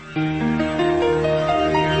What's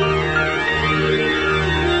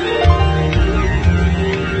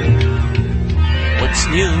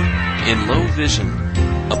New in Low Vision,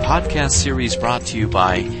 a podcast series brought to you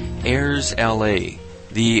by Airs LA,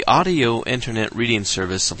 the audio internet reading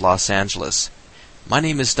service of Los Angeles. My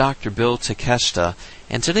name is Dr. Bill Takeshita,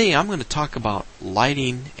 and today I'm going to talk about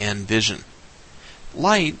lighting and vision.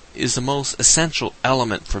 Light is the most essential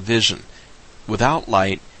element for vision. Without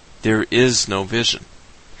light, there is no vision.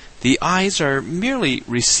 The eyes are merely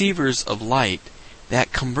receivers of light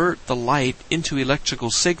that convert the light into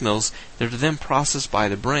electrical signals that are then processed by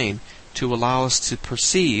the brain to allow us to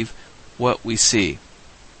perceive what we see.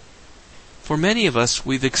 For many of us,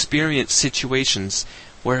 we've experienced situations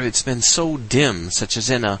where it's been so dim, such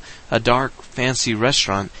as in a dark, fancy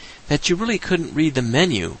restaurant, that you really couldn't read the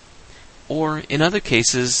menu. Or in other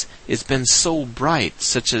cases, it's been so bright,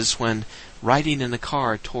 such as when riding in a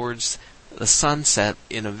car towards the sunset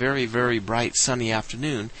in a very, very bright sunny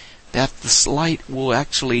afternoon, that the light will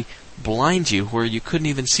actually blind you where you couldn't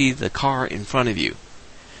even see the car in front of you.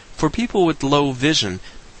 For people with low vision,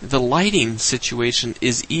 the lighting situation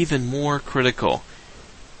is even more critical.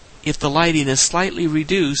 If the lighting is slightly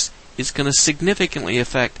reduced, it's going to significantly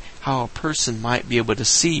affect how a person might be able to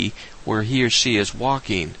see where he or she is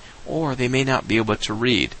walking, or they may not be able to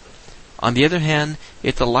read. On the other hand,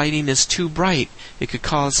 if the lighting is too bright, it could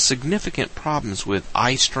cause significant problems with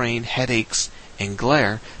eye strain, headaches, and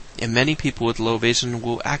glare, and many people with low vision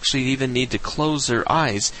will actually even need to close their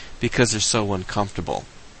eyes because they're so uncomfortable.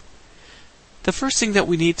 The first thing that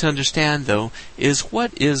we need to understand, though, is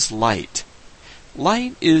what is light?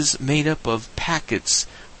 Light is made up of packets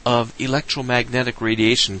of electromagnetic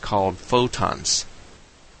radiation called photons.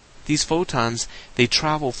 These photons, they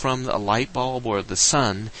travel from a light bulb or the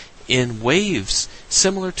sun in waves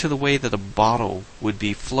similar to the way that a bottle would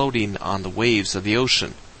be floating on the waves of the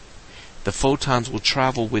ocean. The photons will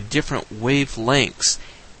travel with different wavelengths,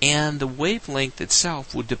 and the wavelength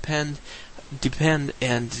itself will depend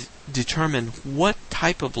and determine what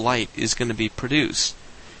type of light is going to be produced.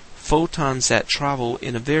 Photons that travel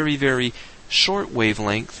in a very, very short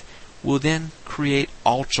wavelength will then create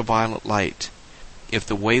ultraviolet light. If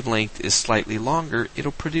the wavelength is slightly longer,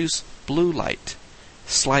 it'll produce blue light.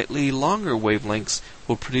 Slightly longer wavelengths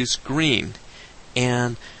will produce green,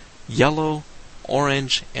 and yellow,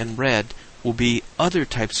 orange, and red will be other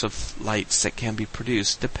types of lights that can be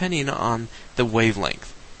produced depending on the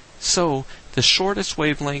wavelength. So, the shortest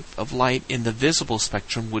wavelength of light in the visible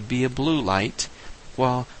spectrum would be a blue light,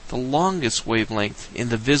 while the longest wavelength in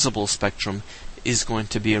the visible spectrum is going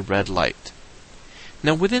to be a red light.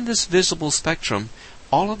 Now, within this visible spectrum,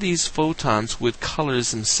 all of these photons with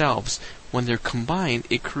colors themselves, when they're combined,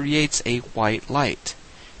 it creates a white light.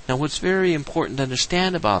 Now, what's very important to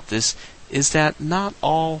understand about this is that not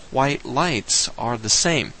all white lights are the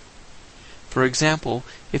same. For example,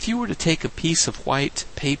 if you were to take a piece of white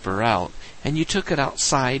paper out and you took it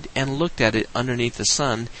outside and looked at it underneath the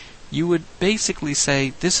sun, you would basically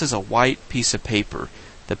say, this is a white piece of paper.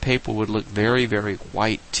 The paper would look very, very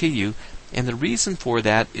white to you, and the reason for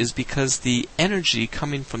that is because the energy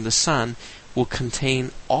coming from the sun will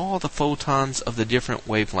contain all the photons of the different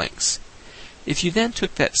wavelengths. If you then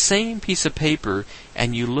took that same piece of paper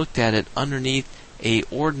and you looked at it underneath an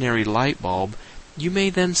ordinary light bulb, you may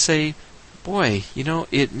then say, boy,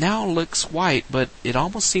 it now looks white, but it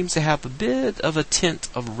almost seems to have a bit of a tint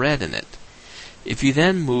of red in it. If you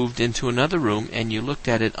then moved into another room and you looked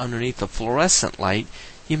at it underneath a fluorescent light,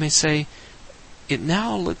 you may say, it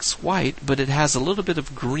now looks white, but it has a little bit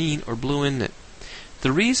of green or blue in it.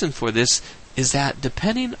 The reason for this is that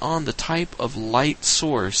depending on the type of light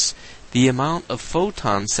source, the amount of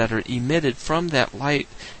photons that are emitted from that light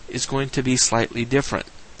is going to be slightly different.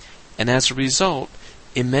 And as a result,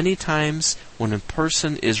 in many times when a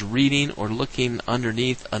person is reading or looking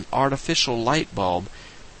underneath an artificial light bulb,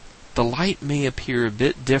 the light may appear a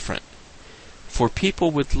bit different. For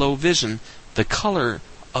people with low vision, the color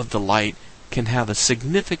of the light can have a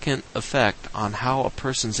significant effect on how a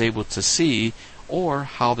person's able to see or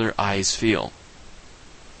how their eyes feel.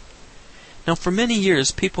 Now, for many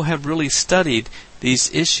years, people have really studied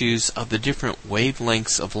these issues of the different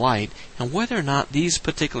wavelengths of light and whether or not these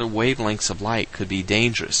particular wavelengths of light could be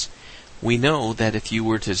dangerous. We know that if you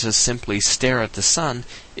were to just simply stare at the sun,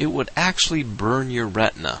 it would actually burn your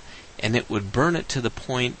retina, and it would burn it to the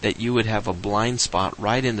point that you would have a blind spot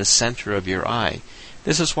right in the center of your eye.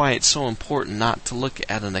 This is why it's so important not to look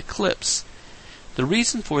at an eclipse. The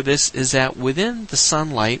reason for this is that within the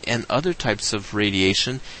sunlight and other types of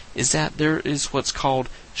radiation is that there is what's called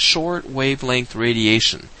short wavelength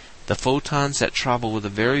radiation. The photons that travel with a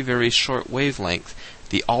very, very short wavelength,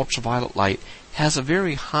 the ultraviolet light, has a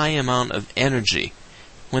very high amount of energy.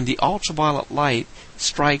 When the ultraviolet light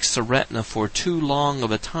strikes the retina for too long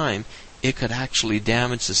of a time, it could actually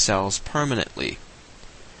damage the cells permanently.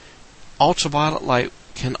 Ultraviolet light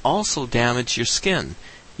can also damage your skin.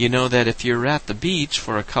 You know that if you're at the beach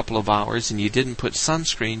for a couple of hours and you didn't put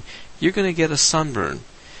sunscreen, you're going to get a sunburn.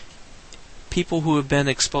 People who have been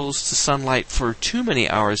exposed to sunlight for too many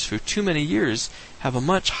hours for too many years have a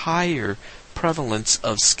much higher prevalence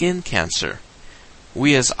of skin cancer.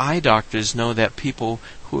 We as eye doctors know that people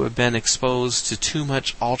who have been exposed to too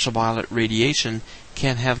much ultraviolet radiation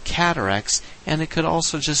can have cataracts, and it could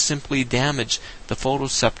also just simply damage the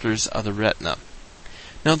photoreceptors of the retina.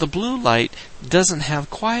 Now, the blue light doesn't have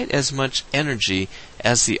quite as much energy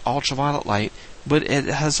as the ultraviolet light, but it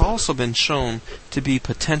has also been shown to be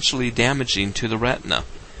potentially damaging to the retina.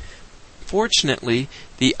 Fortunately,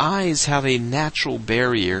 the eyes have a natural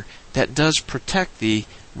barrier that does protect the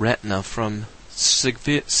retina from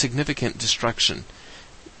significant destruction.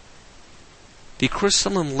 The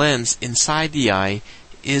crystalline lens inside the eye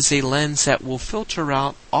is a lens that will filter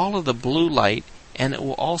out all of the blue light, and it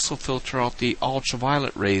will also filter out the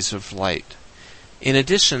ultraviolet rays of light. In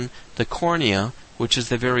addition, the cornea, which is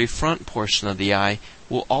the very front portion of the eye,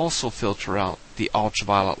 will also filter out the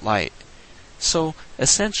ultraviolet light. So,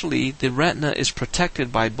 essentially, the retina is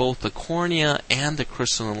protected by both the cornea and the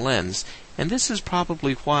crystalline lens, and this is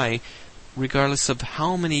probably why, regardless of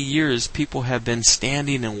how many years people have been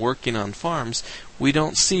standing and working on farms, we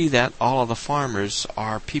don't see that all of the farmers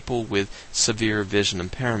are people with severe vision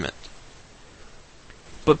impairment.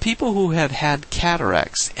 But people who have had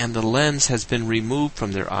cataracts and the lens has been removed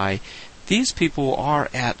from their eye, these people are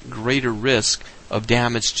at greater risk of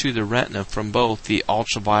damage to the retina from both the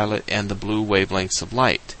ultraviolet and the blue wavelengths of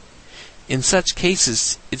light. In such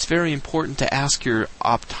cases, it's very important to ask your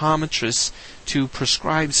optometrist to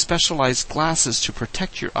prescribe specialized glasses to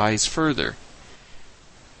protect your eyes further.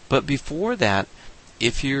 But before that,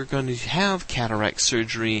 if you're going to have cataract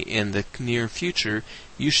surgery in the near future,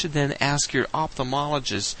 you should then ask your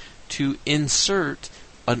ophthalmologist to insert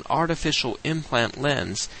an artificial implant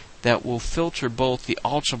lens that will filter both the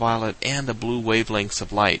ultraviolet and the blue wavelengths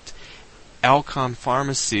of light. Alcon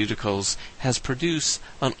Pharmaceuticals has produced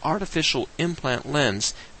an artificial implant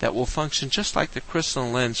lens that will function just like the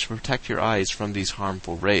crystalline lens to protect your eyes from these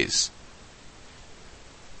harmful rays.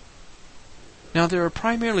 Now, there are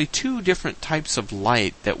primarily two different types of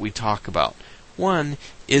light that we talk about. One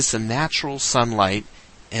is the natural sunlight,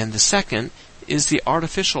 and the second is the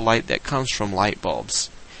artificial light that comes from light bulbs.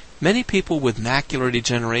 Many people with macular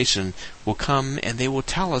degeneration will come and they will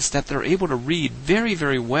tell us that they're able to read very,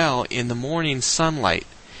 very well in the morning sunlight.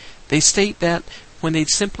 They state that when they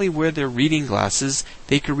simply wear their reading glasses,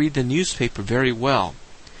 they can read the newspaper very well.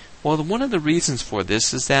 Well, one of the reasons for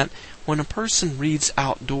this is that when a person reads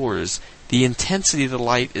outdoors, the intensity of the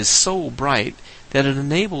light is so bright that it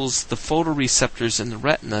enables the photoreceptors in the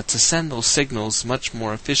retina to send those signals much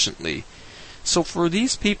more efficiently. So for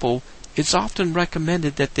these people, it's often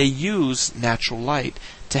recommended that they use natural light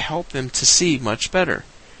to help them to see much better.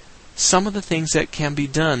 Some of the things that can be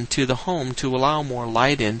done to the home to allow more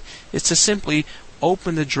light in is to simply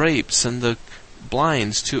open the drapes and the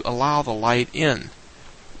blinds to allow the light in.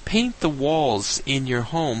 Paint the walls in your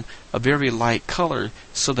home a very light color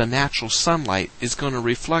so the natural sunlight is going to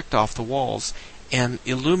reflect off the walls and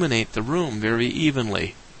illuminate the room very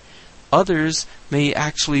evenly. Others may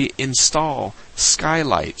actually install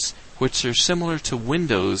skylights, which are similar to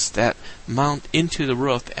windows that mount into the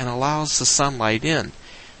roof and allows the sunlight in.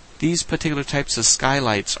 These particular types of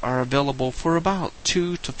skylights are available for about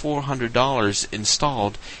 $200 to $400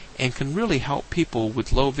 installed and can really help people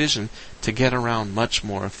with low vision to get around much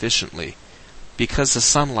more efficiently. Because the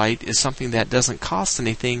sunlight is something that doesn't cost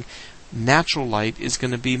anything, natural light is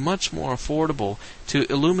going to be much more affordable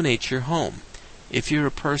to illuminate your home. If you're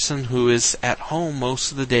a person who is at home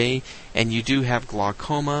most of the day and you do have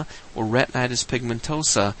glaucoma or retinitis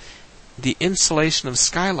pigmentosa, the installation of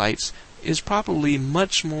skylights is probably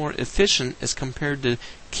much more efficient as compared to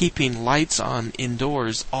keeping lights on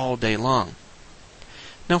indoors all day long.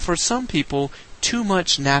 Now, for some people, too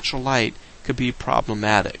much natural light could be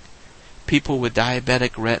problematic. People with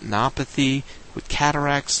diabetic retinopathy, with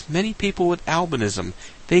cataracts, many people with albinism,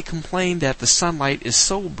 they complain that the sunlight is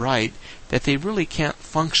so bright that they really can't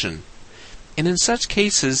function. And in such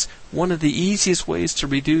cases, one of the easiest ways to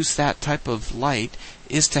reduce that type of light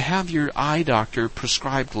is to have your eye doctor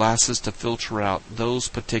prescribe glasses to filter out those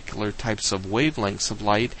particular types of wavelengths of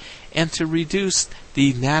light and to reduce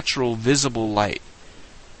the natural visible light.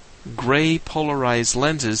 gray polarized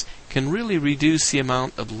lenses can really reduce the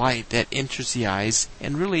amount of light that enters the eyes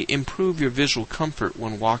and really improve your visual comfort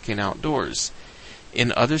when walking outdoors.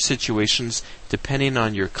 In other situations, depending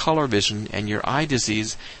on your color vision and your eye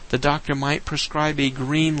disease, the doctor might prescribe a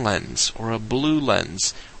green lens or a blue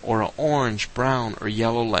lens or an orange, brown, or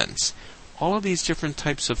yellow lens. All of these different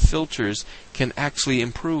types of filters can actually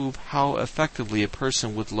improve how effectively a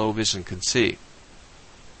person with low vision can see.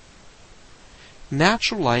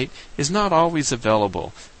 Natural light is not always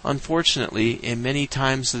available. Unfortunately, in many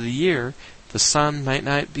times of the year, the sun might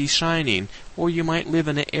not be shining, or you might live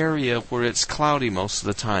in an area where it's cloudy most of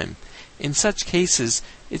the time. In such cases,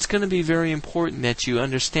 it's going to be very important that you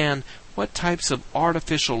understand what types of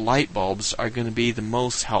artificial light bulbs are going to be the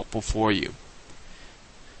most helpful for you.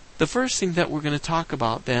 The first thing that we're going to talk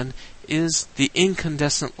about then is the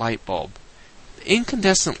incandescent light bulb.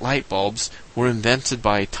 Incandescent light bulbs were invented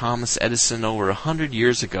by Thomas Edison over 100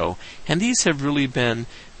 years ago, and these have really been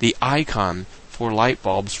the icon for light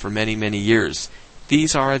bulbs for many, many years.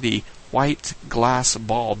 These are the white glass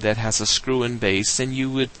bulb that has a screw-in base, and you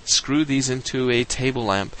would screw these into a table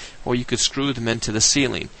lamp, or you could screw them into the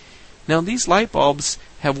ceiling. Now, these light bulbs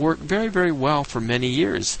have worked very, very well for many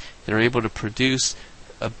years. They're able to produce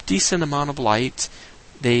a decent amount of light.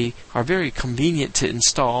 They are very convenient to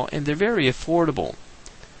install, and they're very affordable.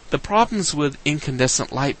 The problems with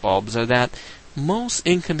incandescent light bulbs are that most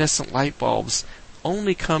incandescent light bulbs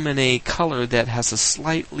only come in a color that has a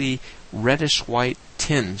slightly reddish-white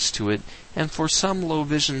tinge to it, and for some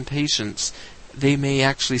low-vision patients, they may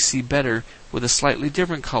actually see better with a slightly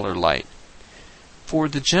different color light. For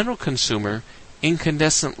the general consumer,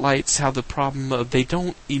 incandescent lights have the problem of they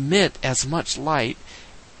don't emit as much light,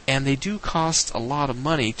 and they do cost a lot of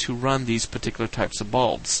money to run these particular types of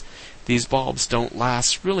bulbs. These bulbs don't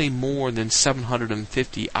last really more than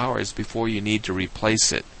 750 hours before you need to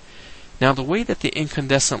replace it. Now, the way that the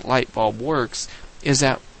incandescent light bulb works is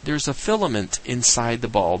that there's a filament inside the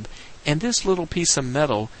bulb, and this little piece of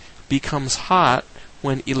metal becomes hot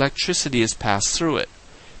when electricity is passed through it.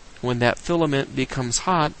 When that filament becomes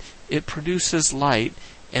hot, it produces light,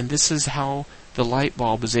 and this is how the light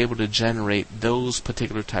bulb is able to generate those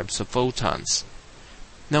particular types of photons.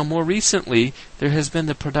 Now, more recently, there has been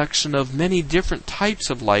the production of many different types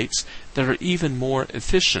of lights that are even more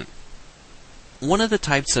efficient. One of the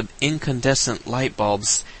types of incandescent light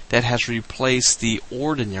bulbs that has replaced the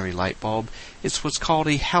ordinary light bulb is what's called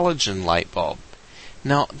a halogen light bulb.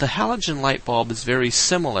 Now, the halogen light bulb is very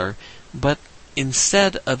similar, but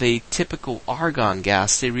instead of a typical argon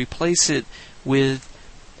gas, they replace it with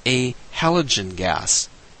a halogen gas.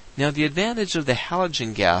 Now, the advantage of the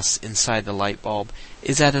halogen gas inside the light bulb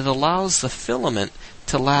is that it allows the filament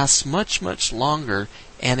to last much, much longer,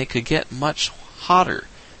 and it could get much hotter.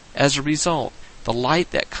 As a result, the light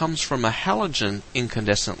that comes from a halogen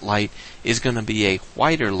incandescent light is going to be a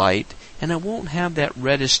whiter light, and it won't have that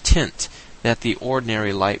reddish tint that the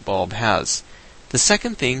ordinary light bulb has. The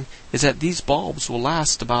second thing is that these bulbs will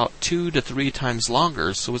last about 2 to 3 times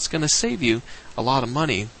longer, so it's going to save you a lot of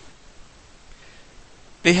money.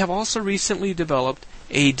 They have also recently developed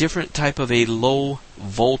a different type of a low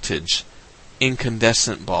voltage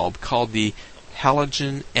incandescent bulb called the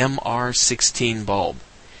halogen MR16 bulb.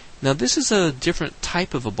 Now, this is a different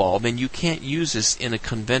type of a bulb, and you can't use this in a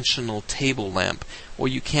conventional table lamp, or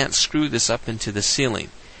you can't screw this up into the ceiling.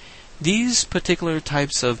 These particular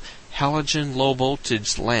types of halogen low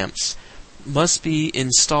voltage lamps must be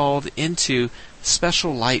installed into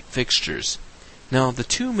special light fixtures. Now, the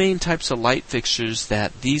two main types of light fixtures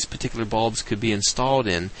that these particular bulbs could be installed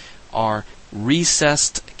in are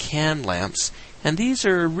recessed can lamps, and these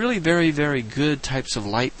are really very, very good types of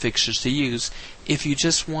light fixtures to use if you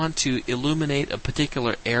just want to illuminate a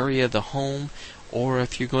particular area of the home, or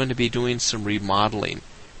if you're going to be doing some remodeling.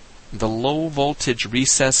 The low voltage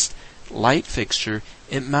recessed light fixture,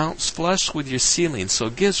 it mounts flush with your ceiling, so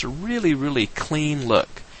it gives a really, really clean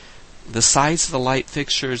look. The size of the light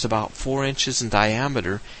fixture is about 4 inches in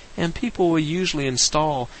diameter, and people will usually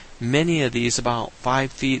install many of these about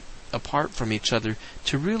 5 feet apart from each other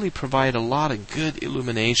to really provide a lot of good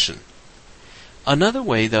illumination. Another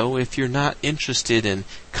way, though, if you're not interested in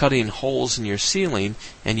cutting holes in your ceiling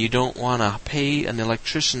and you don't want to pay an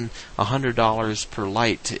electrician $100 per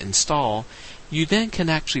light to install, you then can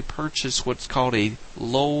actually purchase what's called a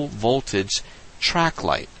low voltage track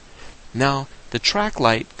light. Now, the track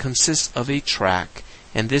light consists of a track,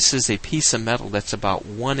 and this is a piece of metal that's about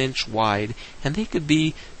 1 inch wide, and they could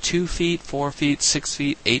be 2 feet, 4 feet, 6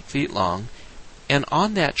 feet, 8 feet long. And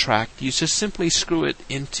on that track, you just simply screw it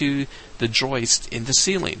into the joist in the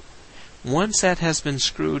ceiling. Once that has been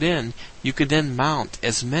screwed in, you could then mount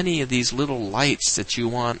as many of these little lights that you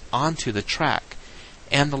want onto the track,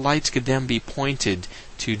 and the lights could then be pointed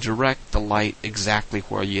to direct the light exactly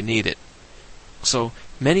where you need it. So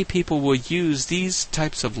many people will use these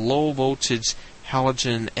types of low voltage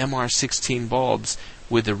halogen MR16 bulbs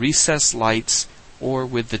with the recessed lights or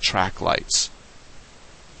with the track lights.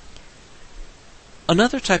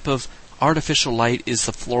 Another type of artificial light is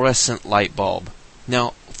the fluorescent light bulb.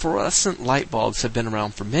 Now, fluorescent light bulbs have been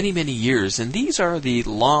around for many, many years, and these are the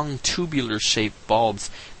long tubular-shaped bulbs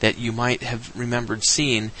that you might have remembered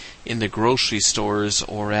seeing in the grocery stores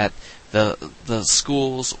or at the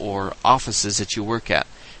schools or offices that you work at.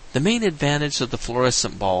 The main advantage of the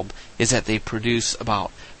fluorescent bulb is that they produce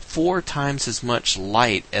about 4 times as much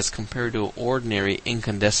light as compared to an ordinary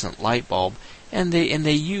incandescent light bulb, and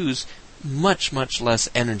they use much, much less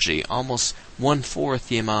energy, almost 1/4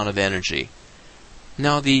 the amount of energy.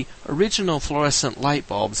 Now, the original fluorescent light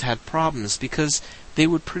bulbs had problems because they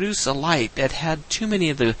would produce a light that had too many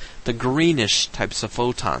of the greenish types of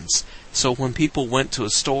photons. So when people went to a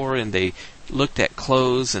store and they looked at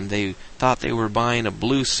clothes and they thought they were buying a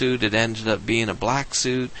blue suit, it ended up being a black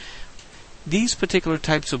suit. These particular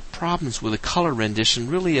types of problems with the color rendition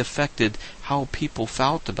really affected how people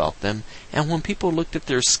felt about them, and when people looked at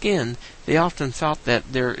their skin, they often felt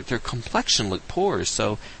that their complexion looked poor,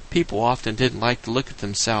 so people often didn't like to look at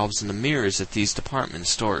themselves in the mirrors at these department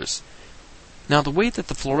stores. Now, the way that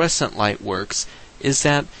the fluorescent light works is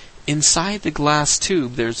that inside the glass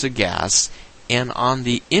tube there's a gas, and on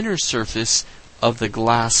the inner surface of the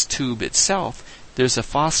glass tube itself there's a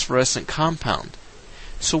phosphorescent compound.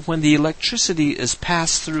 So when the electricity is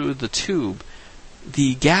passed through the tube,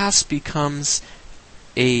 the gas becomes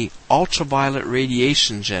a ultraviolet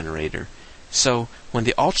radiation generator. So when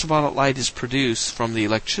the ultraviolet light is produced from the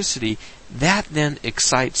electricity, that then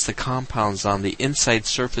excites the compounds on the inside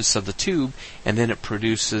surface of the tube, and then it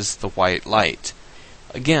produces the white light.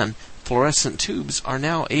 Again, fluorescent tubes are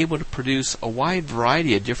now able to produce a wide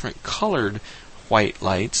variety of different colored white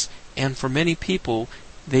lights, and for many people,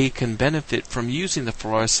 they can benefit from using the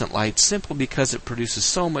fluorescent light simply because it produces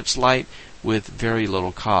so much light with very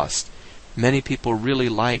little cost. Many people really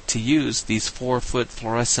like to use these 4-foot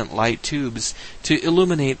fluorescent light tubes to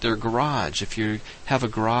illuminate their garage. If you have a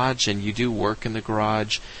garage and you do work in the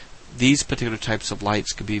garage, these particular types of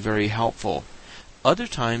lights could be very helpful. Other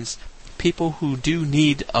times, people who do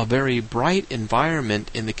need a very bright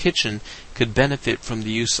environment in the kitchen could benefit from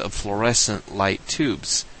the use of fluorescent light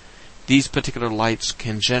tubes. These particular lights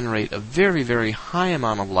can generate a very, very high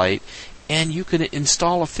amount of light, and you can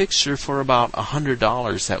install a fixture for about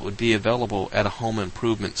 $100 that would be available at a home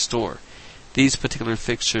improvement store. These particular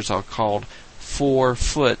fixtures are called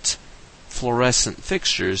 4-foot fluorescent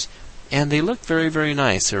fixtures, and they look very, very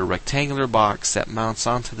nice. They're a rectangular box that mounts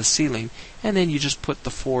onto the ceiling, and then you just put the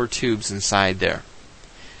 4 tubes inside there.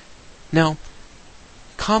 Now,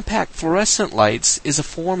 compact fluorescent lights is a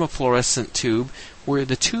form of fluorescent tube where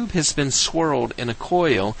the tube has been swirled in a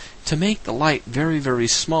coil to make the light very, very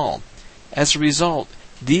small. As a result,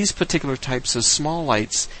 these particular types of small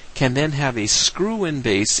lights can then have a screw-in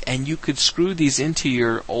base, and you could screw these into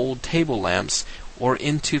your old table lamps or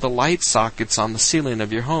into the light sockets on the ceiling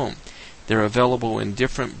of your home. They're available in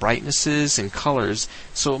different brightnesses and colors,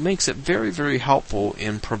 so it makes it very, very helpful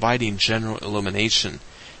in providing general illumination.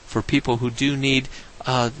 For people who do need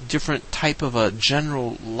a different type of a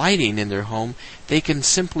general lighting in their home, they can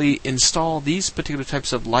simply install these particular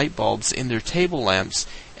types of light bulbs in their table lamps,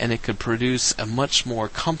 and it could produce a much more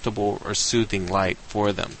comfortable or soothing light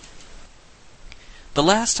for them. The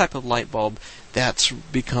last type of light bulb that's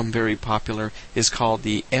become very popular is called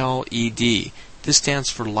the LED. This stands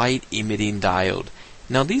for light emitting diode.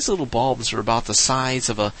 Now, these little bulbs are about the size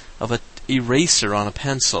of a eraser on a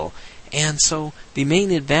pencil. And so the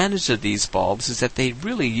main advantage of these bulbs is that they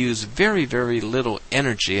really use very, very little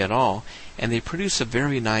energy at all, and they produce a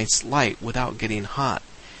very nice light without getting hot.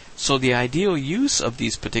 So the ideal use of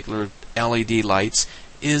these particular LED lights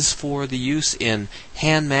is for the use in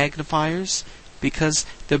hand magnifiers, because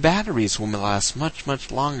the batteries will last much,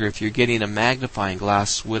 much longer if you're getting a magnifying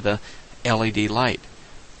glass with a LED light.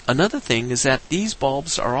 Another thing is that these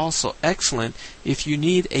bulbs are also excellent if you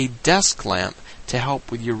need a desk lamp to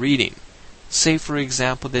help with your reading. Say, for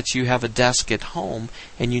example, that you have a desk at home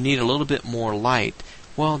and you need a little bit more light.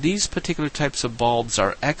 Well, these particular types of bulbs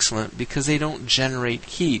are excellent because they don't generate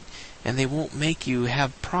heat and they won't make you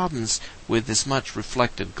have problems with as much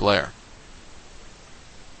reflected glare.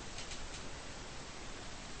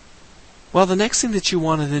 Well, the next thing that you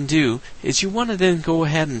want to then do is you want to then go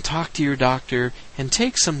ahead and talk to your doctor and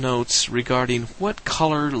take some notes regarding what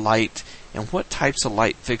color light and what types of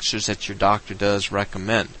light fixtures that your doctor does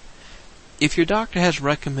recommend. If your doctor has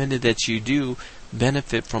recommended that you do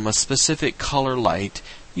benefit from a specific color light,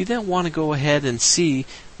 you then want to go ahead and see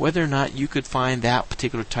whether or not you could find that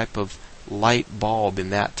particular type of light bulb in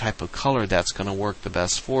that type of color that's going to work the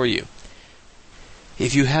best for you.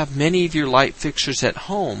 If you have many of your light fixtures at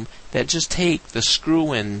home that just take the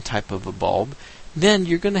screw-in type of a bulb, then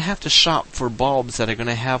you're going to have to shop for bulbs that are going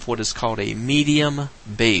to have what is called a medium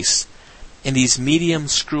base. And these medium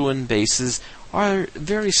screw-in bases are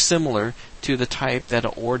very similar to the type that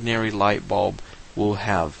an ordinary light bulb will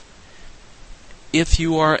have. If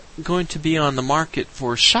you are going to be on the market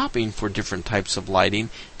for shopping for different types of lighting,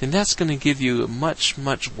 then that's going to give you a much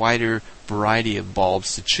wider variety of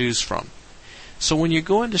bulbs to choose from. So when you're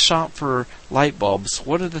going to shop for light bulbs,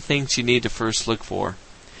 what are the things you need to first look for?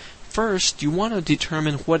 First, you want to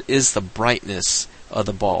determine what is the brightness of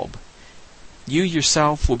the bulb. You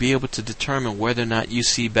yourself will be able to determine whether or not you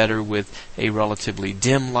see better with a relatively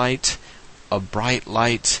dim light, a bright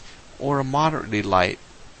light, or a moderately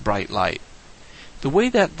bright light. The way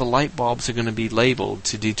that the light bulbs are going to be labeled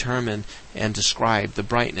to determine and describe the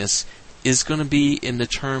brightness is going to be in the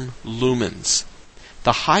term lumens.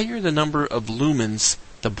 The higher the number of lumens,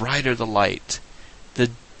 the brighter the light.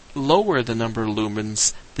 The lower the number of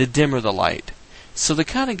lumens, the dimmer the light. So to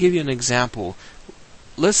kind of give you an example,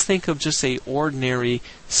 let's think of just an ordinary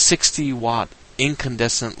 60-watt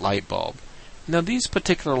incandescent light bulb. Now these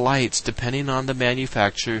particular lights, depending on the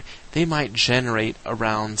manufacturer, they might generate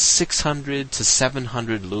around 600 to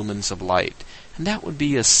 700 lumens of light. And that would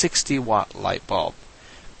be a 60-watt light bulb.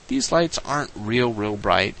 These lights aren't real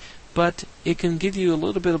bright, but it can give you a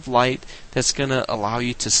little bit of light that's going to allow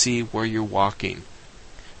you to see where you're walking.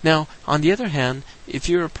 Now, on the other hand, if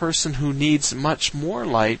you're a person who needs much more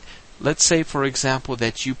light, let's say, for example,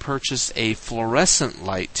 that you purchase a fluorescent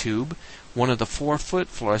light tube, one of the 4-foot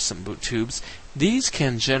fluorescent tubes, these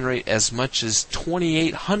can generate as much as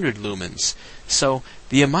 2,800 lumens. So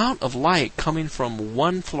the amount of light coming from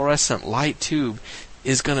one fluorescent light tube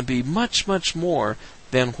is going to be much more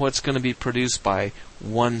than what's going to be produced by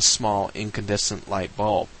one small incandescent light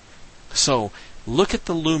bulb. So look at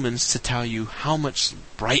the lumens to tell you how much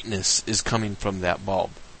brightness is coming from that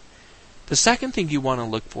bulb. The second thing you want to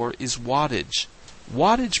look for is wattage.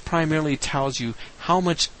 Wattage primarily tells you how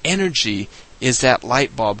much energy is that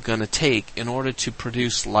light bulb going to take in order to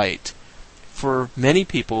produce light. For many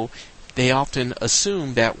people, they often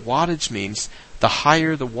assume that wattage means the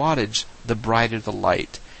higher the wattage, the brighter the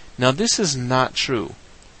light. Now this is not true.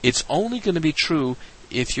 It's only going to be true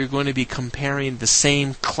if you're going to be comparing the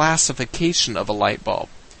same classification of a light bulb.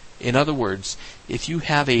 In other words, if you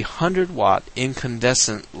have a 100-watt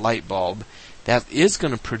incandescent light bulb, that is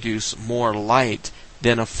going to produce more light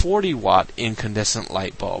than a 40-watt incandescent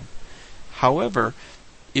light bulb. However,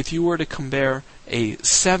 if you were to compare a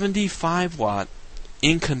 75-watt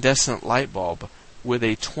incandescent light bulb with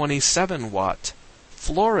a 27-watt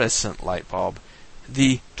fluorescent light bulb,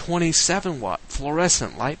 the 27-watt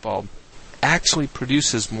fluorescent light bulb actually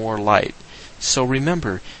produces more light. So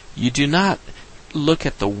remember, you do not look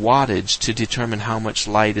at the wattage to determine how much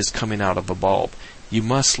light is coming out of a bulb. You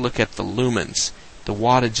must look at the lumens. The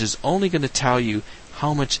wattage is only going to tell you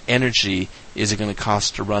how much energy is it going to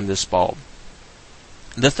cost to run this bulb.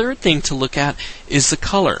 The third thing to look at is the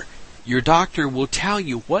color. Your doctor will tell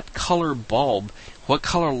you what color bulb, what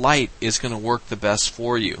color light is going to work the best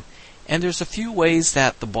for you. And there's a few ways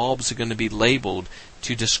that the bulbs are going to be labeled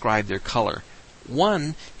to describe their color.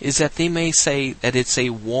 One is that they may say that it's a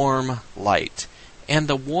warm light. And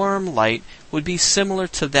the warm light would be similar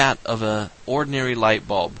to that of an ordinary light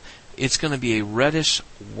bulb. It's going to be a reddish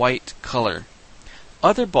white color.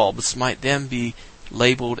 Other bulbs might then be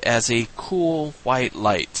labeled as a cool white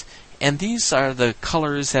light. And these are the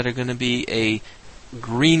colors that are going to be a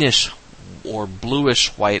greenish or bluish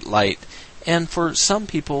white light. And for some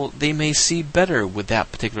people, they may see better with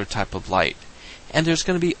that particular type of light. And there's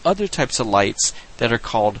going to be other types of lights that are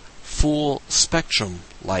called full spectrum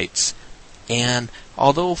lights. And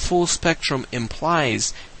although full spectrum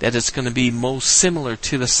implies that it's going to be most similar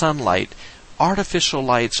to the sunlight, artificial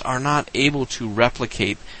lights are not able to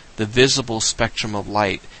replicate the visible spectrum of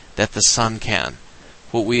light that the sun can.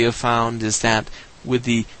 What we have found is that with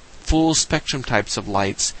the full spectrum types of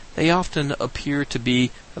lights, they often appear to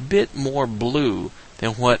be a bit more blue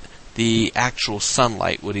than what the actual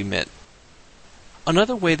sunlight would emit.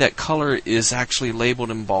 Another way that color is actually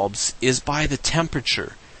labeled in bulbs is by the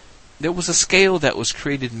temperature. There was a scale that was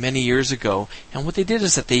created many years ago, and what they did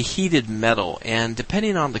is that they heated metal, and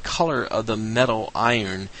depending on the color of the metal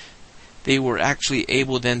iron, they were actually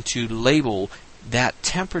able then to label that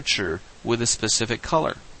temperature with a specific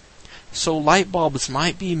color. So light bulbs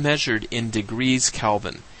might be measured in degrees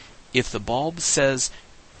Kelvin. If the bulb says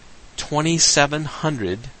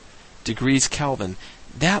 2700 degrees Kelvin,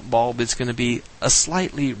 that bulb is going to be a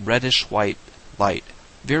slightly reddish white light,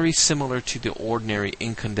 very similar to the ordinary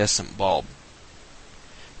incandescent bulb.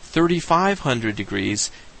 3500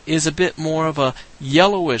 degrees is a bit more of a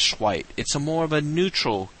yellowish white. It's a more of a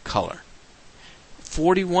neutral color.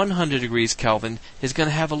 4100 degrees Kelvin is going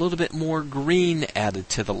to have a little bit more green added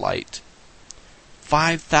to the light.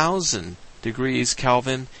 5000 degrees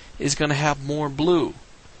Kelvin is going to have more blue.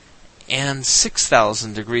 And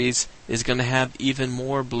 6000 degrees is going to have even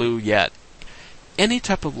more blue yet. Any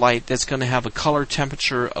type of light that's going to have a color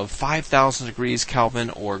temperature of 5000 degrees Kelvin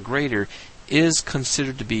or greater is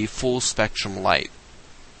considered to be full spectrum light.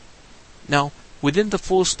 Now, within the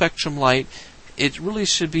full spectrum light, it really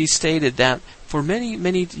should be stated that for many,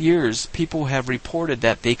 many years, people have reported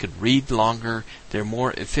that they could read longer, they're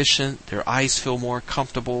more efficient, their eyes feel more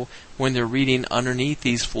comfortable when they're reading underneath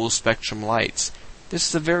these full spectrum lights. This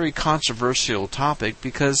is a very controversial topic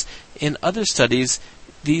because in other studies,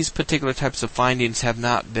 these particular types of findings have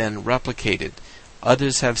not been replicated.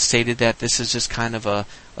 Others have stated that this is just kind of a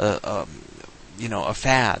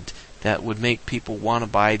fad that would make people want to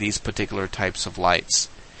buy these particular types of lights.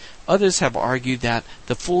 Others have argued that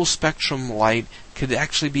the full spectrum light could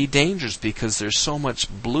actually be dangerous because there's so much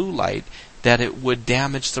blue light that it would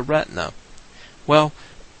damage the retina. Well,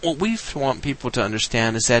 what we want people to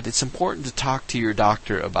understand is that it's important to talk to your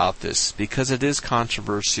doctor about this because it is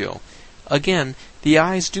controversial. Again, the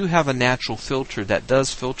eyes do have a natural filter that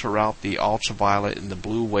does filter out the ultraviolet and the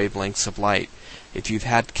blue wavelengths of light. If you've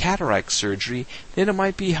had cataract surgery, then it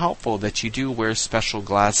might be helpful that you do wear special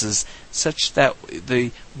glasses such that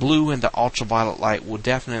the blue and the ultraviolet light will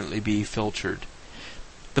definitely be filtered.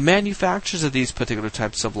 The manufacturers of these particular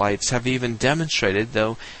types of lights have even demonstrated,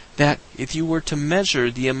 though, that if you were to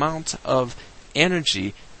measure the amount of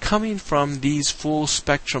energy coming from these full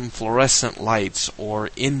spectrum fluorescent lights or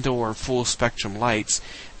indoor full spectrum lights,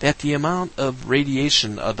 that the amount of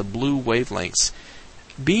radiation of the blue wavelengths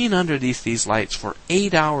being underneath these lights for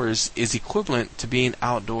 8 hours is equivalent to being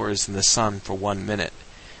outdoors in the sun for 1 minute.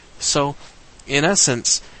 So, in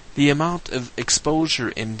essence, the amount of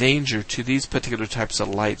exposure and danger to these particular types of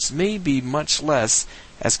lights may be much less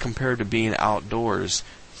as compared to being outdoors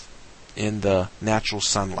in the natural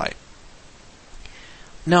sunlight.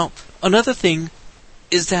 Now, another thing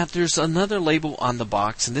is that there's another label on the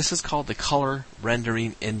box, and this is called the Color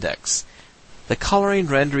Rendering Index. The Coloring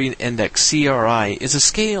Rendering Index, CRI, is a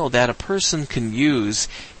scale that a person can use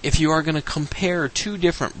if you are going to compare two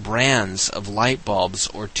different brands of light bulbs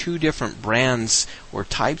or two different brands or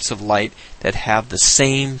types of light that have the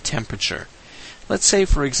same temperature. Let's say,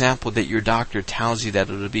 for example, that your doctor tells you that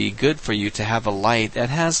it would be good for you to have a light that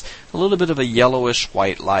has a little bit of a yellowish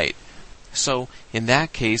white light. So, in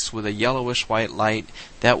that case, with a yellowish white light,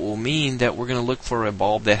 that will mean that we're going to look for a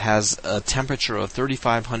bulb that has a temperature of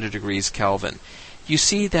 3500 degrees Kelvin. You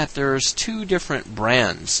see that there's two different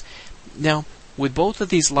brands. Now, with both of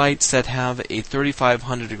these lights that have a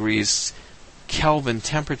 3500 degrees Kelvin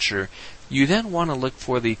temperature, you then want to look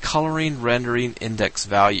for the Coloring Rendering Index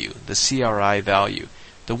value, the CRI value.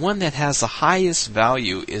 The one that has the highest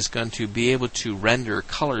value is going to be able to render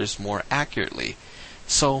colors more accurately.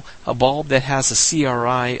 So a bulb that has a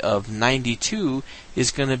CRI of 92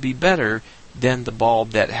 is going to be better than the bulb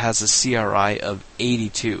that has a CRI of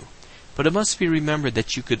 82. But it must be remembered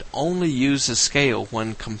that you could only use the scale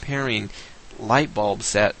when comparing light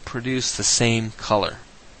bulbs that produce the same color.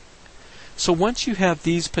 So once you have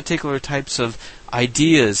these particular types of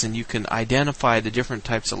ideas and you can identify the different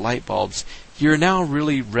types of light bulbs, you're now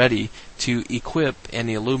really ready to equip and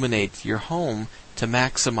illuminate your home to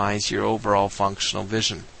maximize your overall functional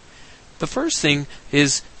vision. The first thing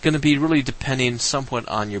is going to be really depending somewhat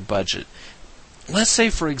on your budget. Let's say,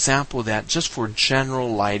 for example, that just for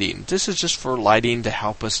general lighting, this is just for lighting to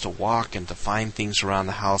help us to walk and to find things around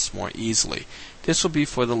the house more easily. This will be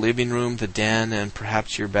for the living room, the den, and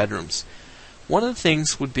perhaps your bedrooms. One of the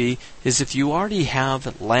things would be is if you already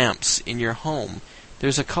have lamps in your home,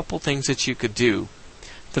 there's a couple things that you could do.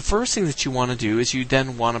 The first thing that you want to do is you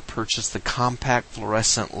then want to purchase the compact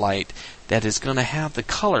fluorescent light that is going to have the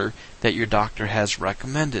color that your doctor has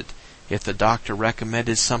recommended. If the doctor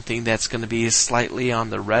recommended something that's going to be slightly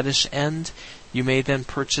on the reddish end, you may then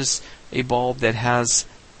purchase a bulb that has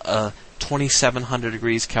 2700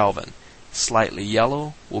 degrees Kelvin. Slightly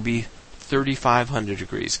yellow will be 3500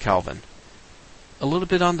 degrees Kelvin. A little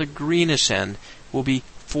bit on the greenish end will be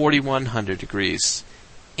 4100 degrees.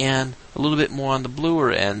 and a little bit more on the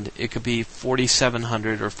bluer end, it could be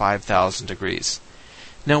 4,700 or 5,000 degrees.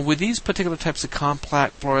 Now, with these particular types of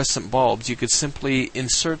compact fluorescent bulbs, you could simply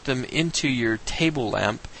insert them into your table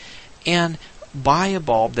lamp and buy a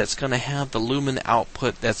bulb that's going to have the lumen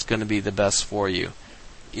output that's going to be the best for you.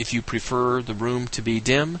 If you prefer the room to be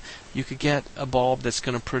dim, you could get a bulb that's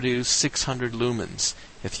going to produce 600 lumens.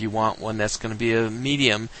 If you want one that's going to be a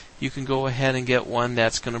medium, you can go ahead and get one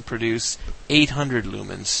that's going to produce 800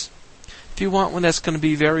 lumens. If you want one that's going to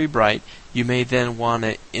be very bright, you may then want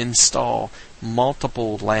to install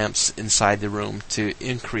multiple lamps inside the room to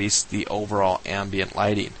increase the overall ambient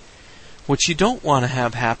lighting. What you don't want to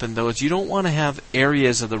have happen, though, is you don't want to have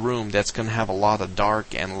areas of the room that's going to have a lot of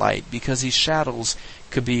dark and light, because these shadows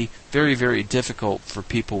could be very, very difficult for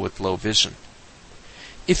people with low vision.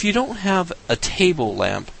 If you don't have a table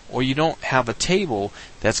lamp, or you don't have a table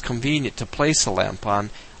that's convenient to place a lamp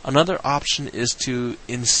on, another option is to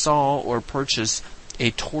install or purchase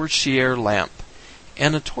a torchiere lamp.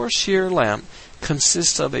 And a torchiere lamp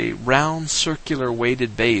consists of a round circular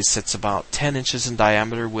weighted base that's about 10 inches in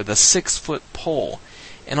diameter with a 6-foot pole.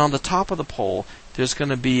 And on the top of the pole, there's going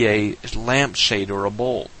to be a lampshade or a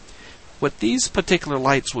bowl. What these particular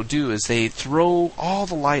lights will do is they throw all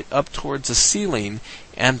the light up towards the ceiling,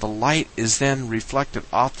 and the light is then reflected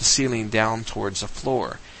off the ceiling down towards the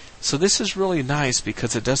floor. So this is really nice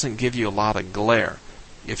because it doesn't give you a lot of glare.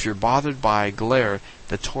 If you're bothered by glare,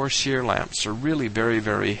 the torchiere lamps are really very,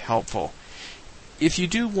 very helpful. If you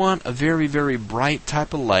do want a very, very bright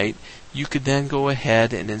type of light, you could then go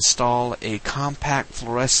ahead and install a compact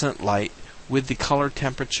fluorescent light with the color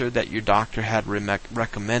temperature that your doctor had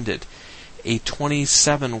recommended. A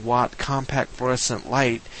 27-watt compact fluorescent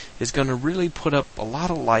light is going to really put up a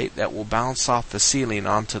lot of light that will bounce off the ceiling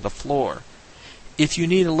onto the floor. If you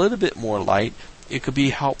need a little bit more light, it could be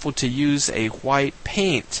helpful to use a white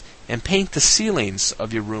paint and paint the ceilings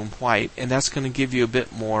of your room white, and that's going to give you a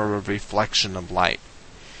bit more of a reflection of light.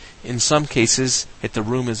 In some cases, if the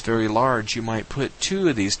room is very large, you might put 2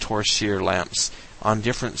 of these torchiere lamps on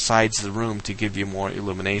different sides of the room to give you more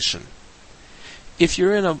illumination. If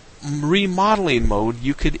you're in a remodeling mode,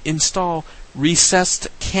 you could install recessed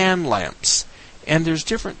can lamps, and there's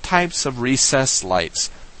different types of recessed lights.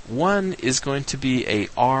 One is going to be a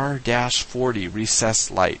R-40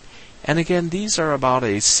 recessed light. And again, these are about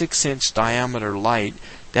a 6-inch diameter light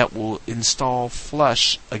that will install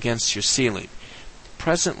flush against your ceiling.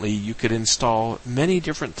 Presently, you could install many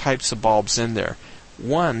different types of bulbs in there.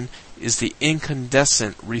 One is the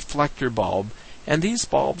incandescent reflector bulb, and these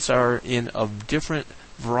bulbs are in a different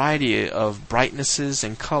variety of brightnesses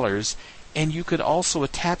and colors, and you could also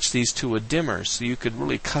attach these to a dimmer so you could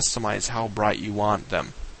really customize how bright you want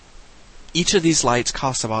them. Each of these lights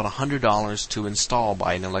costs about $100 to install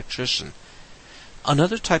by an electrician.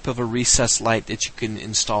 Another type of a recessed light that you can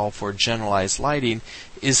install for generalized lighting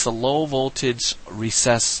is the low voltage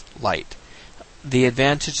recessed light. The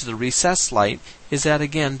advantage of the recessed light is that,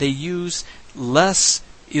 again, they use less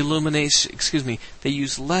they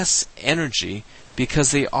use less energy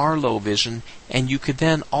because they are low vision, and you could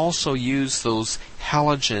then also use those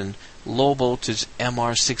halogen low voltage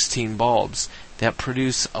MR16 bulbs that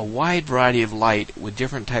produce a wide variety of light with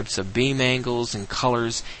different types of beam angles and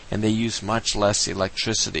colors, and they use much less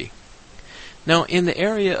electricity. Now, in the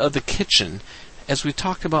area of the kitchen, as we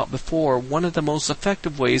talked about before, one of the most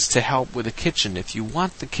effective ways to help with the kitchen, if you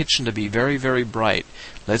want the kitchen to be very, very bright,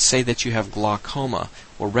 let's say that you have glaucoma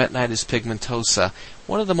or retinitis pigmentosa,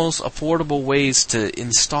 one of the most affordable ways to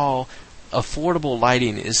install affordable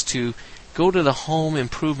lighting is to go to the Home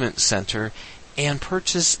Improvement Center and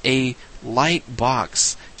purchase a light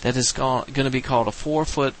box that is going to be called a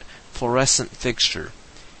 4-foot fluorescent fixture.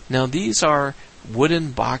 Now, these are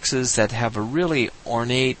wooden boxes that have a really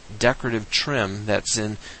ornate decorative trim that's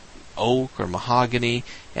in oak or mahogany,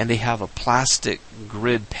 and they have a plastic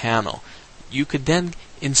grid panel. You could then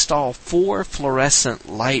install 4 fluorescent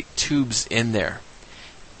light tubes in there.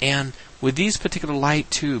 And with these particular light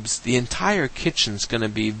tubes, the entire kitchen's going to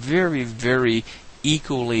be very, very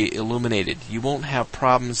equally illuminated. You won't have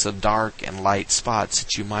problems of dark and light spots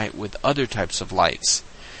that you might with other types of lights.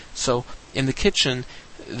 So in the kitchen,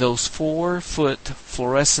 those 4-foot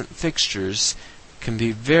fluorescent fixtures can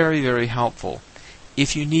be very, very helpful.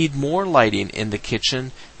 If you need more lighting in the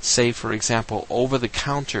kitchen, say for example over the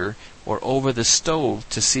counter or over the stove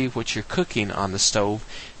to see what you're cooking on the stove,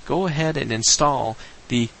 go ahead and install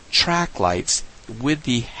the track lights with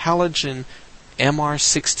the halogen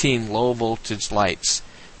MR16 low voltage lights.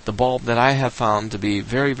 The bulb that I have found to be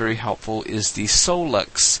very, very helpful is the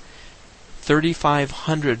Solux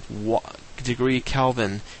 3500 degree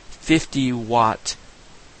Kelvin 50 watt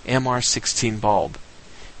MR16 bulb.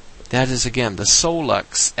 That is again the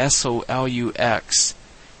Solux, S-O-L-U-X,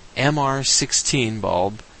 MR16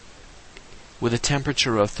 bulb with a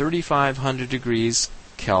temperature of 3500 degrees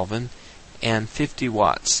Kelvin and 50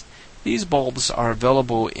 watts. These bulbs are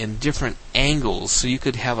available in different angles, so you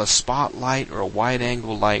could have a spotlight or a wide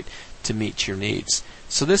angle light to meet your needs.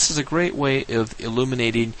 So this is a great way of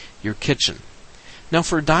illuminating your kitchen. Now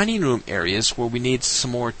for dining room areas where we need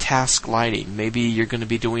some more task lighting, maybe you're going to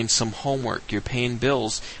be doing some homework, you're paying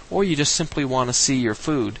bills, or you just simply want to see your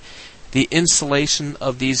food, the installation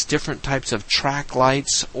of these different types of track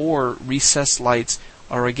lights or recessed lights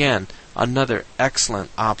are again another excellent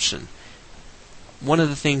option. One of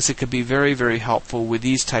the things that could be very, very helpful with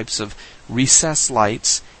these types of recessed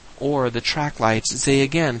lights or the track lights is they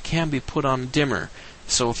again can be put on a dimmer.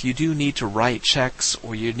 So if you do need to write checks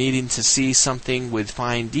or you're needing to see something with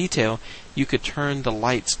fine detail, you could turn the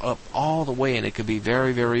lights up all the way and it could be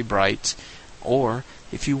very, very bright. Or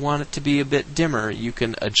if you want it to be a bit dimmer, you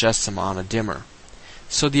can adjust them on a dimmer.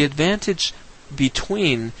 So the advantage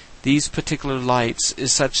between these particular lights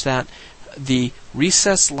is such that the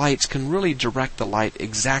recessed lights can really direct the light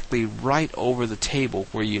exactly right over the table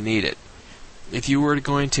where you need it. If you were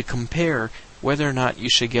going to compare whether or not you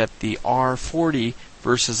should get the R40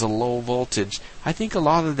 versus a low voltage, I think a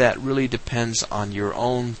lot of that really depends on your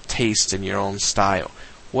own taste and your own style.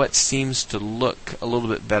 What seems to look a little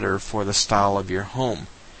bit better for the style of your home.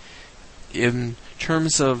 In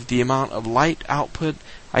terms of the amount of light output,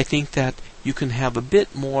 I think that you can have a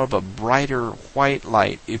bit more of a brighter white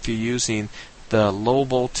light if you're using the low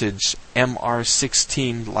voltage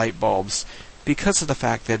MR16 light bulbs because of the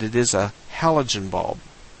fact that it is a halogen bulb.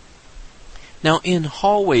 Now in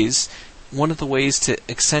hallways, one of the ways to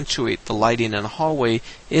accentuate the lighting in a hallway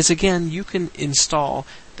is again you can install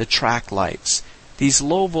the track lights. These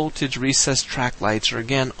low voltage recessed track lights are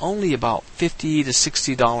again only about $50 to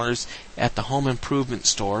 $60 at the home improvement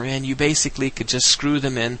store, and you basically could just screw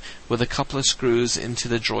them in with a couple of screws into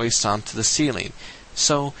the joist onto the ceiling.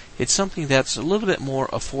 So it's something that's a little bit more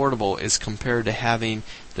affordable as compared to having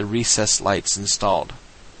the recessed lights installed.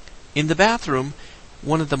 In the bathroom,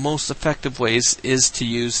 one of the most effective ways is to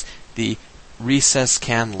use the recessed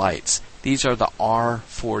can lights. These are the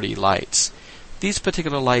R40 lights. These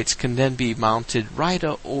particular lights can then be mounted right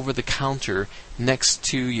over the counter next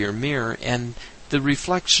to your mirror, and the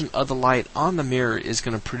reflection of the light on the mirror is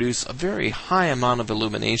going to produce a very high amount of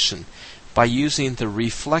illumination. By using the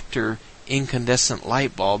reflector incandescent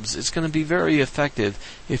light bulbs, it's going to be very effective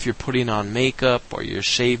if you're putting on makeup or you're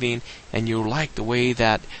shaving and you like the way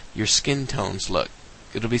that your skin tones look.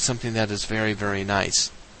 It'll be something that is very, very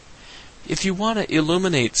nice. If you want to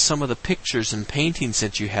illuminate some of the pictures and paintings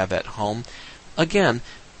that you have at home, again,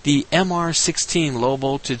 the MR16 low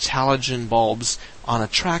voltage halogen bulbs on a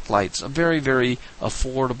track light's a very, very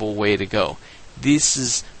affordable way to go. This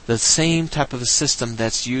is the same type of a system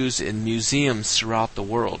that's used in museums throughout the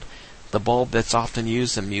world. The bulb that's often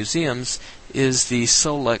used in museums is the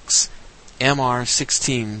Solux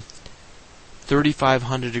MR16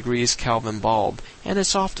 3500 degrees Kelvin bulb, and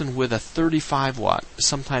it's often with a 35 watt.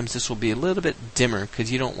 Sometimes this will be a little bit dimmer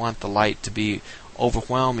because you don't want the light to be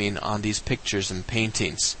overwhelming on these pictures and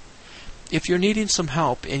paintings. If you're needing some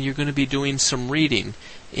help and you're going to be doing some reading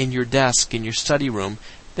in your desk, in your study room,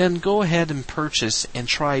 then go ahead and purchase and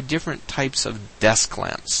try different types of desk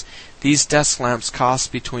lamps. These desk lamps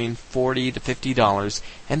cost between $40 to $50,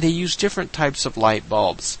 and they use different types of light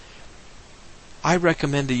bulbs. I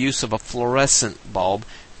recommend the use of a fluorescent bulb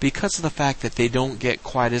because of the fact that they don't get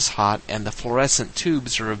quite as hot, and the fluorescent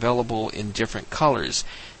tubes are available in different colors.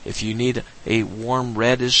 If you need a warm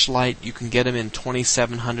reddish light, you can get them in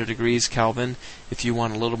 2700 degrees Kelvin. If you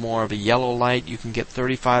want a little more of a yellow light, you can get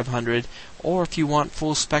 3500. Or if you want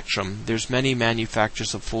full spectrum, there's many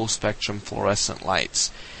manufacturers of full spectrum fluorescent lights.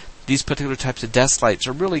 These particular types of desk lights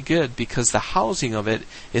are really good because the housing of it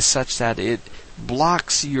is such that it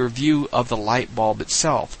blocks your view of the light bulb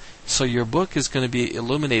itself. So your book is going to be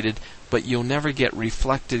illuminated, but you'll never get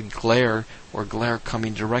reflected glare or glare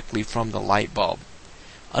coming directly from the light bulb.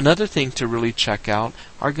 Another thing to really check out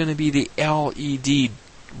are going to be the LED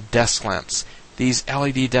desk lamps. These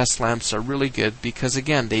LED desk lamps are really good because,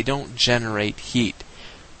 again, they don't generate heat.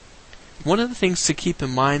 One of the things to keep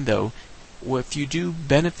in mind, though, if you do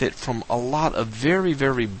benefit from a lot of very,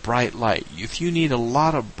 very bright light, if you need a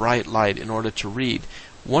lot of bright light in order to read,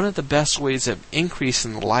 one of the best ways of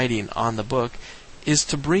increasing the lighting on the book is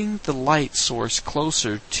to bring the light source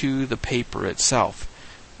closer to the paper itself.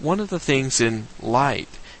 One of the things in light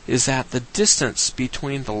is that the distance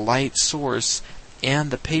between the light source and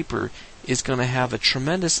the paper is going to have a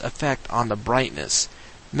tremendous effect on the brightness.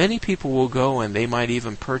 Many people will go and they might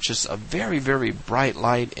even purchase a very, very bright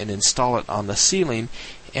light and install it on the ceiling,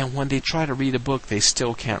 and when they try to read a book, they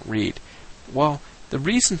still can't read. Well, the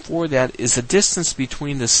reason for that is the distance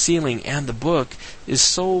between the ceiling and the book is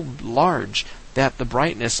so large that the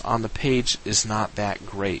brightness on the page is not that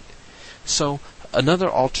great. So another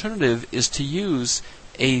alternative is to use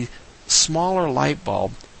a smaller light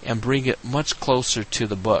bulb and bring it much closer to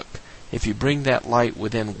the book. If you bring that light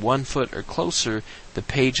within 1 foot or closer, the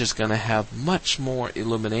page is going to have much more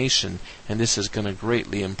illumination, and this is going to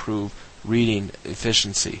greatly improve reading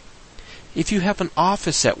efficiency. If you have an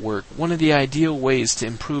office at work, one of the ideal ways to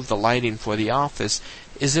improve the lighting for the office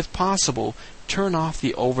is, if possible, turn off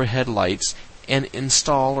the overhead lights and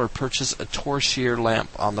install or purchase a torchlight lamp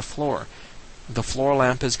on the floor. The floor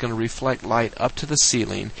lamp is going to reflect light up to the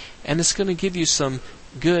ceiling, and it's going to give you some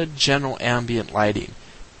good general ambient lighting.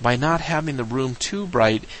 By not having the room too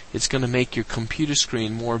bright, it's going to make your computer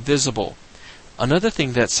screen more visible. Another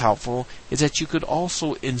thing that's helpful is that you could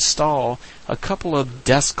also install a couple of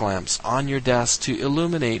desk lamps on your desk to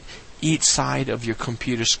illuminate each side of your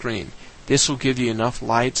computer screen. This will give you enough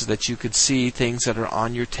light so that you could see things that are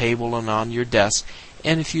on your table and on your desk,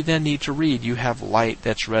 and if you then need to read, you have light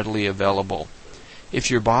that's readily available. If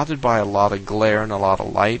you're bothered by a lot of glare and a lot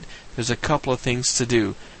of light, there's a couple of things to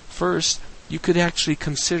do. First, you could actually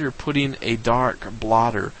consider putting a dark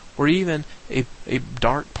blotter or even a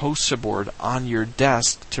dark poster board on your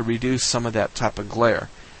desk to reduce some of that type of glare.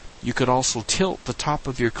 You could also tilt the top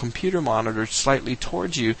of your computer monitor slightly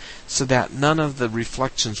towards you so that none of the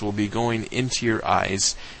reflections will be going into your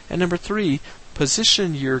eyes. And number 3,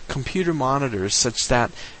 position your computer monitor such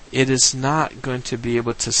that it is not going to be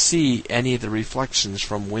able to see any of the reflections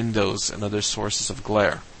from windows and other sources of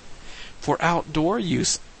glare. For outdoor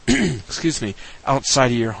use,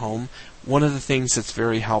 outside of your home, one of the things that's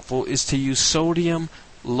very helpful is to use sodium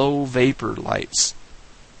low vapor lights.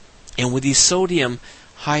 And with these sodium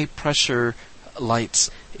high pressure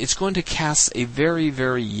lights, it's going to cast a very,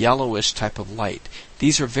 very yellowish type of light.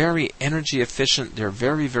 These are very energy efficient, they're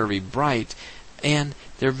very, very bright, and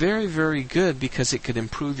they're very, very good because it could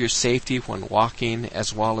improve your safety when walking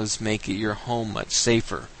as well as make your home much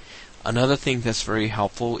safer. Another thing that's very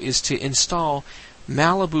helpful is to install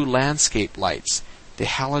Malibu landscape lights. The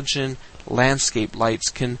halogen landscape lights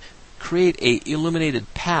can create a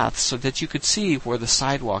illuminated path so that you could see where the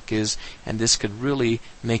sidewalk is, and this could really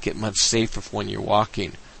make it much safer when you're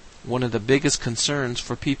walking. One of the biggest concerns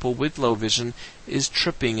for people with low vision is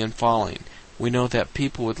tripping and falling. We know that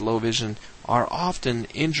people with low vision are often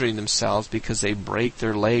injuring themselves because they break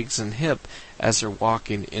their legs and hip as they're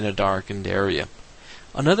walking in a darkened area.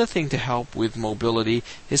 Another thing to help with mobility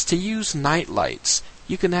is to use night lights.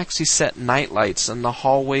 You can actually set night lights in the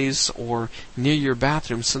hallways or near your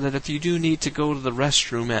bathroom so that if you do need to go to the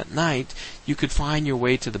restroom at night, you could find your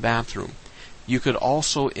way to the bathroom. You could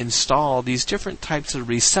also install these different types of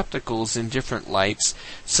receptacles in different lights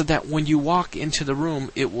so that when you walk into the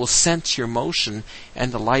room, it will sense your motion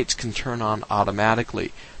and the lights can turn on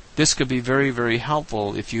automatically. This could be very, very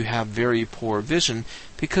helpful if you have very poor vision,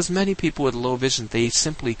 because many people with low vision, they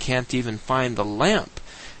simply can't even find the lamp.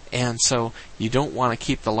 And so you don't want to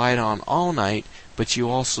keep the light on all night, but you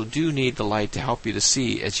also do need the light to help you to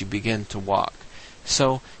see as you begin to walk.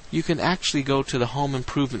 So you can actually go to the home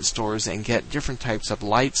improvement stores and get different types of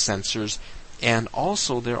light sensors, and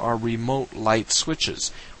also there are remote light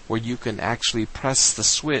switches where you can actually press the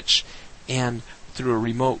switch and through a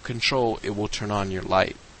remote control it will turn on your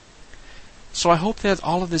light. So I hope that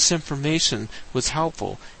all of this information was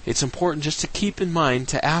helpful. It's important just to keep in mind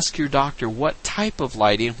to ask your doctor what type of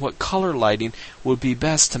lighting, what color lighting would be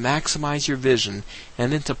best to maximize your vision,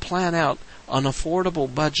 and then to plan out an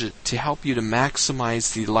affordable budget to help you to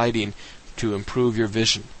maximize the lighting to improve your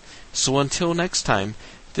vision. So until next time,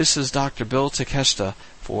 this is Dr. Bill Takeshita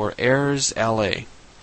for Airs LA.